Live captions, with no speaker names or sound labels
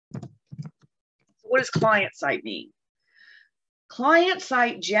what does client site mean? Client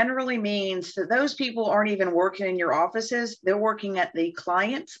site generally means that those people aren't even working in your offices. They're working at the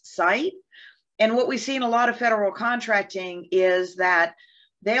client's site. And what we see in a lot of federal contracting is that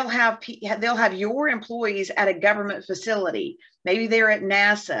they'll have your employees at a government facility. Maybe they're at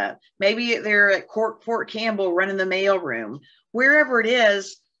NASA. Maybe they're at Fort Campbell running the mailroom. Wherever it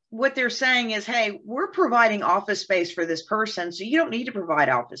is, what they're saying is, hey, we're providing office space for this person, so you don't need to provide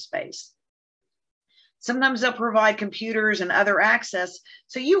office space. Sometimes they'll provide computers and other access,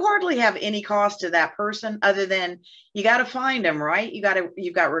 so you hardly have any cost to that person other than you got to find them, right?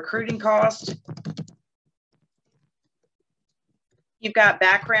 You've got recruiting costs. You've got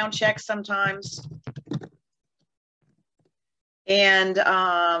background checks sometimes. And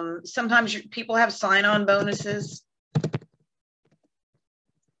sometimes people have sign-on bonuses.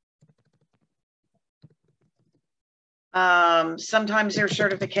 Sometimes there's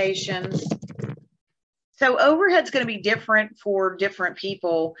certifications. So overhead's going to be different for different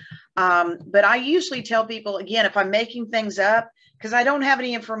people. But I usually tell people, again, if I'm making things up, because I don't have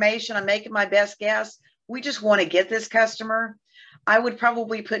any information, I'm making my best guess. We just want to get this customer. I would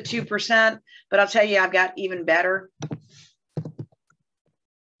probably put 2%, but I'll tell you, I've got even better.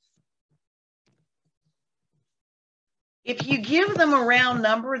 If you give them a round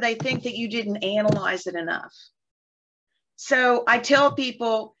number, they think that you didn't analyze it enough. So I tell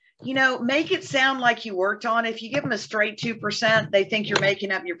people, you know, make it sound like you worked on it. If you give them a straight 2%, they think you're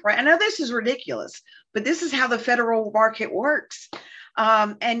making up your price. I know this is ridiculous, but this is how the federal market works.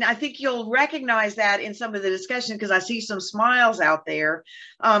 And I think you'll recognize that in some of the discussion because I see some smiles out there.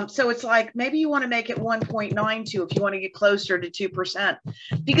 So it's like, maybe you want to make it 1.92 if you want to get closer to 2%.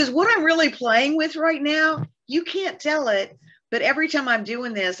 Because what I'm really playing with right now, you can't tell it, but every time I'm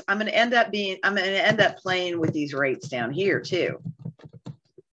doing this, I'm going to end up playing with these rates down here too.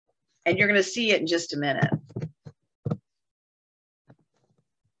 And you're going to see it in just a minute.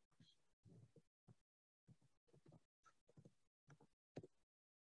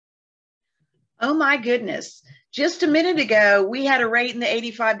 Oh my goodness. Just a minute ago, we had a rate in the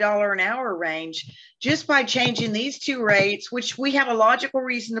 $85 an hour range. Just by changing these two rates, which we have a logical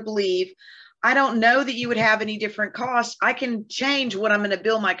reason to believe, I don't know that you would have any different costs. I can change what I'm going to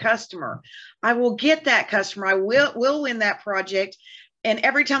bill my customer. I will get that customer. I will win that project. And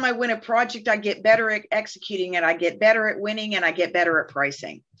every time I win a project, I get better at executing it. I get better at winning and I get better at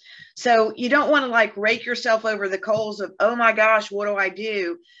pricing. So you don't want to like rake yourself over the coals of, oh my gosh, what do I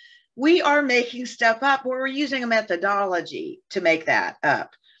do? We are making stuff up where we're using a methodology to make that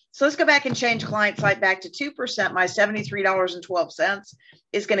up. So let's go back and change client site back to 2%. My $73.12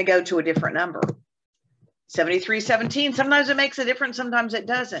 is going to go to a different number. $73.17. Sometimes it makes a difference. Sometimes it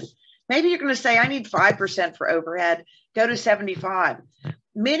doesn't. Maybe you're going to say, I need 5% for overhead. Go to 75.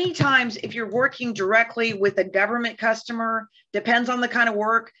 Many times, if you're working directly with a government customer, depends on the kind of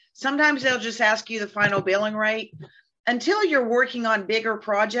work. Sometimes they'll just ask you the final billing rate. Until you're working on bigger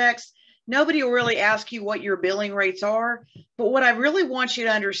projects, nobody will really ask you what your billing rates are. But what I really want you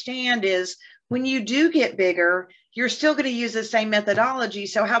to understand is when you do get bigger, you're still going to use the same methodology.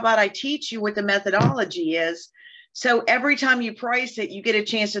 So how about I teach you what the methodology is? So every time you price it, you get a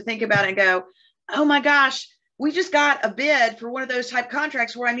chance to think about it and go, oh my gosh, we just got a bid for one of those type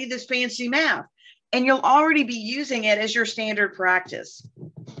contracts where I need this fancy math. And you'll already be using it as your standard practice.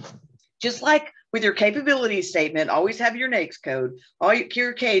 Just like with your capability statement, always have your NAICS code,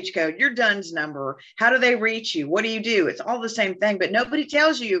 your CAGE code, your DUNS number. How do they reach you? What do you do? It's all the same thing, but nobody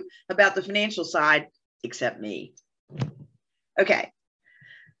tells you about the financial side except me. Okay.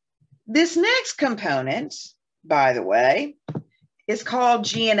 This next component, by the way, is called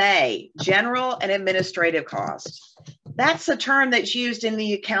G&A, General and Administrative Cost. That's a term that's used in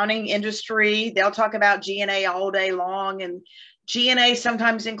the accounting industry. They'll talk about G&A all day long, and G&A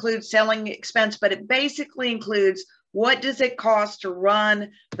sometimes includes selling expense, but it basically includes what does it cost to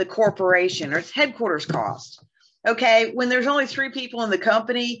run the corporation, or its headquarters cost. Okay, when there's only 3 people in the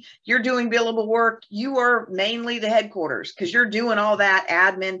company, you're doing billable work, you are mainly the headquarters because you're doing all that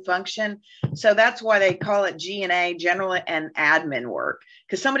admin function. So that's why they call it G&A, general and admin work,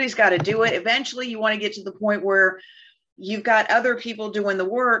 because somebody's got to do it. Eventually, you want to get to the point where you've got other people doing the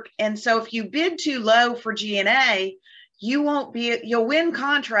work. And so if you bid too low for G&A, you'll win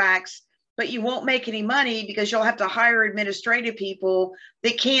contracts, but you won't make any money because you'll have to hire administrative people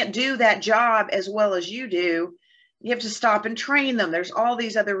that can't do that job as well as you do. You have to stop and train them. There's all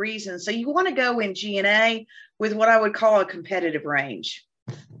these other reasons. So you want to go in G&A with what I would call a competitive range.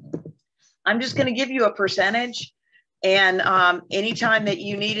 I'm just going to give you a percentage. And anytime that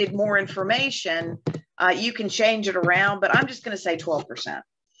you needed more information, you can change it around, but I'm just going to say 12%.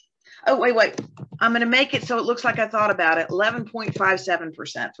 Oh, wait. I'm going to make it so it looks like I thought about it.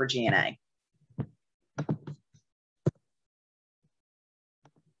 11.57% for G&A.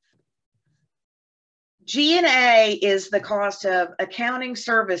 G&A is the cost of accounting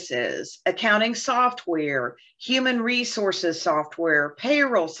services, accounting software, human resources software,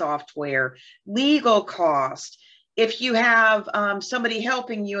 payroll software, legal cost. If you have somebody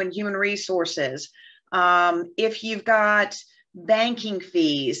helping you in human resources, if you've got banking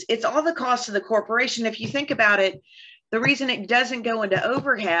fees, it's all the cost of the corporation. If you think about it, the reason it doesn't go into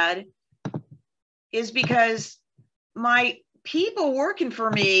overhead is because my people working for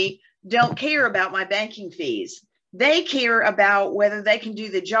me don't care about my banking fees. They care about whether they can do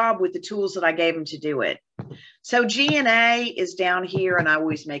the job with the tools that I gave them to do it. So G&A is down here, and I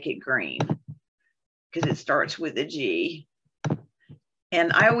always make it green because it starts with a G.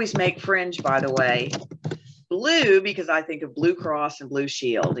 And I always make fringe, by the way, blue because I think of Blue Cross and Blue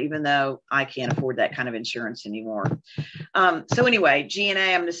Shield, even though I can't afford that kind of insurance anymore. So anyway, G&A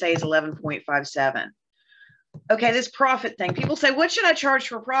I'm going to say is 11.57. Okay, this profit thing. People say, what should I charge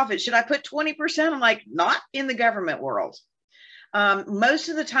for profit? Should I put 20%? I'm like, not in the government world. Most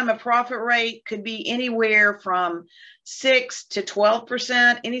of the time, a profit rate could be anywhere from 6 to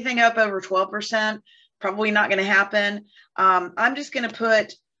 12%. Anything up over 12%, probably not going to happen. I'm just going to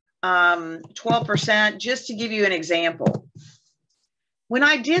put 12% just to give you an example. When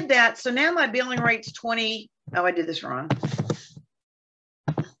I did that, so now my billing rate's 20. Oh, I did this wrong.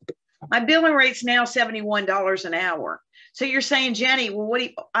 My billing rate's now $71 an hour. So you're saying, Jenny, well, what do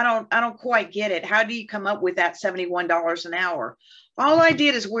you, I don't quite get it. How do you come up with that $71 an hour? All I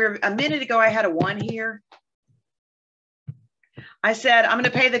did is where a minute ago I had a 1 here. I said, I'm going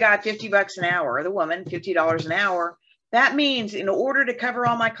to pay the guy $50 an hour, or the woman $50 an hour. That means in order to cover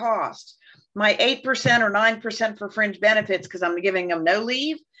all my costs, my 8% or 9% for fringe benefits, because I'm giving them no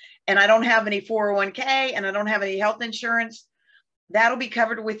leave and I don't have any 401k and I don't have any health insurance, that'll be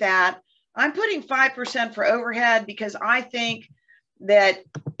covered with that. I'm putting 5% for overhead because I think that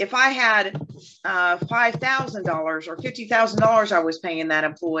if I had $5,000 or $50,000 I was paying that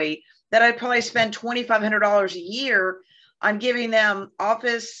employee, that I'd probably spend $2,500 a year on giving them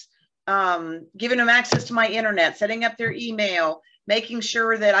office, giving them access to my internet, setting up their email, making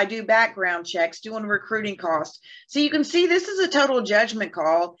sure that I do background checks, doing recruiting costs. So you can see this is a total judgment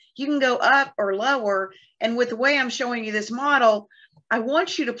call. You can go up or lower. And with the way I'm showing you this model, I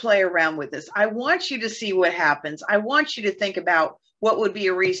want you to play around with this. I want you to see what happens. I want you to think about what would be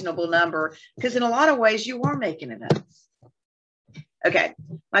a reasonable number, because in a lot of ways you are making it up. Okay,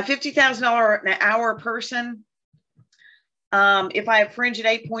 my $50,000 an hour person, if I have fringe at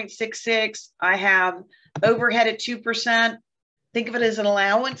 8.66, I have overhead at 2%. Think of it as an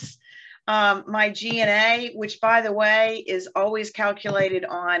allowance. My G&A, which by the way, is always calculated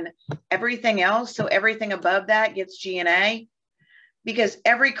on everything else. So everything above that gets G&A, because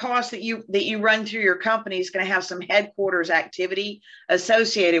every cost that you run through your company is going to have some headquarters activity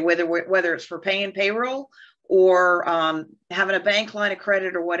associated with it, whether it's for paying payroll or having a bank line of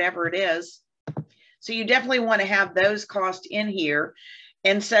credit or whatever it is. So you definitely want to have those costs in here.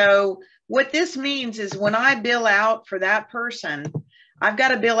 And so what this means is when I bill out for that person, I've got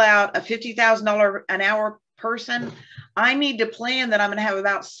to bill out a $50,000 an hour person. I need to plan that I'm going to have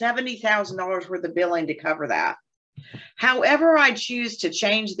about $70,000 worth of billing to cover that. However, I choose to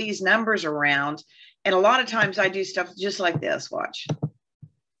change these numbers around, and a lot of times I do stuff just like this. Watch.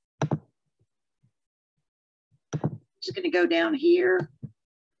 Just going to go down here.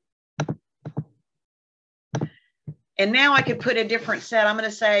 And now I could put a different set. I'm going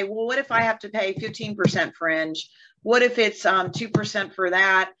to say, well, what if I have to pay 15% fringe? What if it's 2% for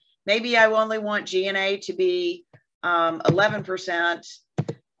that? Maybe I only want G&A to be 11%,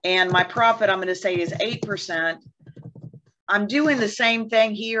 and my profit I'm going to say is 8%. I'm doing the same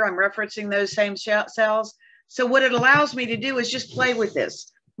thing here. I'm referencing those same cells. So what it allows me to do is just play with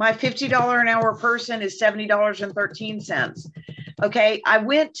this. My $50 an hour person is $70.13. Okay, I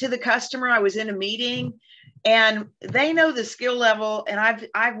went to the customer. I was in a meeting, and they know the skill level, and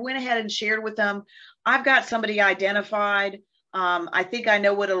I've went ahead and shared with them. I've got somebody identified. I think I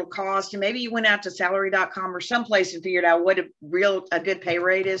know what it'll cost. And maybe you went out to salary.com or someplace and figured out what a good pay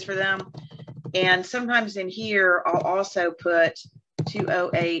rate is for them. And sometimes in here, I'll also put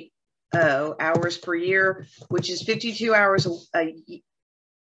 2080 hours per year, which is 52 hours,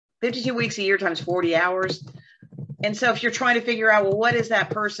 52 weeks a year times 40 hours. And so if you're trying to figure out, well, what is that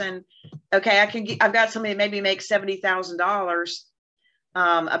person? Okay, I've got somebody that maybe makes $70,000,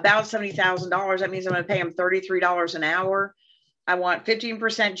 about $70,000. That means I'm going to pay them $33 an hour. I want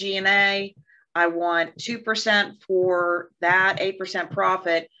 15% G&A. I want 2% for that, 8%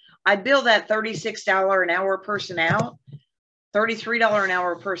 profit. I'd bill that $36 an hour person out, $33 an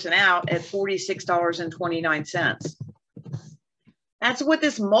hour person out at $46.29. That's what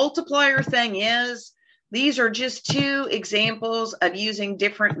this multiplier thing is. These are just two examples of using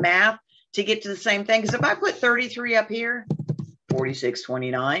different math to get to the same thing. Because if I put 33 up here,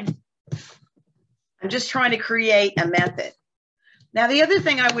 46.29, I'm just trying to create a method. Now, the other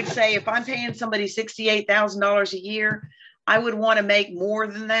thing I would say, if I'm paying somebody $68,000 a year, I would want to make more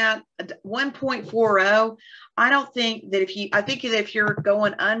than that. 1.40. I don't think that I think that if you're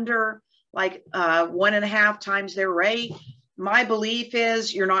going under like 1.5 times their rate, my belief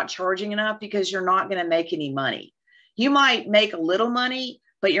is you're not charging enough because you're not going to make any money. You might make a little money,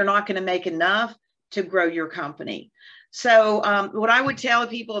 but you're not going to make enough to grow your company. So what I would tell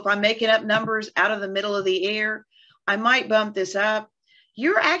people, if I'm making up numbers out of the middle of the air, I might bump this up.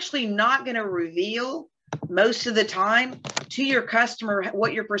 You're actually not going to reveal most of the time to your customer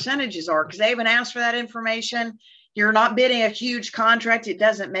what your percentages are because they haven't asked for that information. You're not bidding a huge contract. It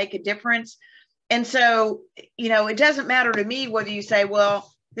doesn't make a difference. And so, you know, it doesn't matter to me whether you say,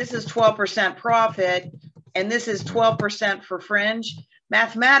 well, this is 12% profit and this is 12% for fringe.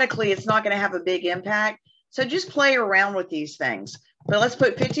 Mathematically, it's not going to have a big impact. So just play around with these things. But let's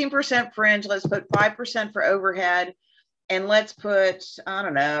put 15% fringe. Let's put 5% for overhead. And let's put, I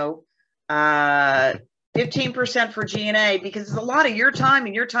don't know, 15% for G&A because it's a lot of your time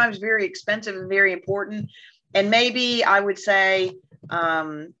and your time is very expensive and very important. And maybe I would say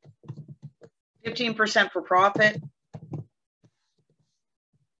 15% for profit.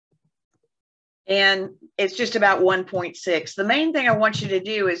 And it's just about 1.6. The main thing I want you to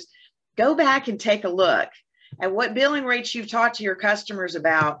do is go back and take a look at what billing rates you've talked to your customers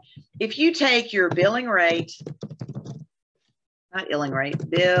about. If you take your billing rate, not billing rate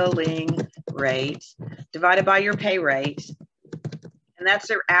divided by your pay rate, and that's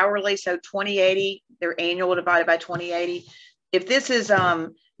their hourly, so 2080, their annual divided by 2080. If this is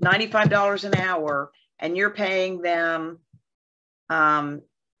 $95 an hour and you're paying them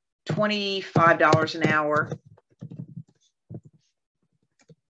 $25 an hour,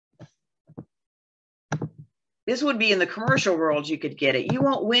 this would be in the commercial world, you could get it. You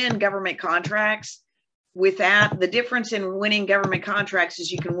won't win government contracts with that. The difference in winning government contracts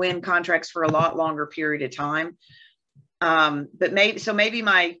is you can win contracts for a lot longer period of time. But maybe, so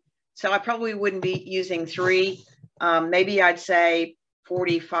I probably wouldn't be using 3. Maybe I'd say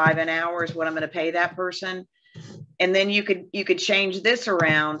 45 an hour is what I'm going to pay that person. And then you could change this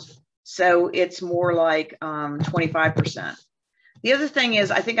around. So it's more like 25%. The other thing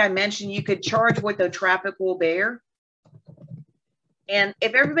is, I think I mentioned you could charge what the traffic will bear. And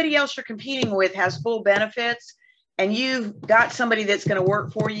if everybody else you're competing with has full benefits and you've got somebody that's going to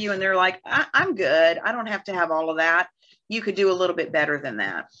work for you and they're like, I'm good, I don't have to have all of that, you could do a little bit better than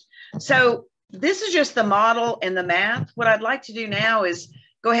that. So this is just the model and the math. What I'd like to do now is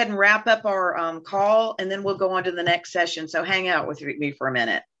go ahead and wrap up our call, and then we'll go on to the next session. So hang out with me for a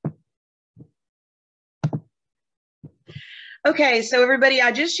minute. Okay, so everybody,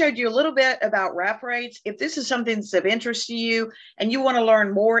 I just showed you a little bit about wrap rates. If this is something that's of interest to you and you want to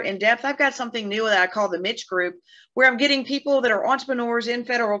learn more in depth, I've got something new that I call the Mitch Group, where I'm getting people that are entrepreneurs in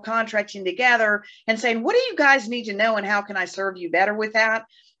federal contracting together and saying, what do you guys need to know and how can I serve you better with that?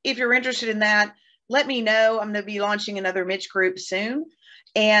 If you're interested in that, let me know. I'm going to be launching another Mitch Group soon.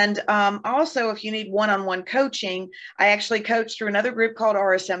 And also, if you need one-on-one coaching, I actually coach through another group called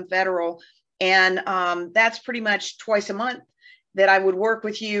RSM Federal. And that's pretty much twice a month that I would work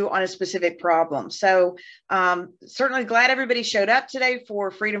with you on a specific problem. So certainly glad everybody showed up today for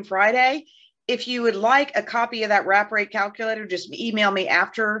Freedom Friday. If you would like a copy of that wrap rate calculator, just email me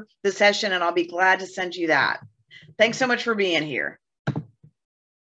after the session and I'll be glad to send you that. Thanks so much for being here.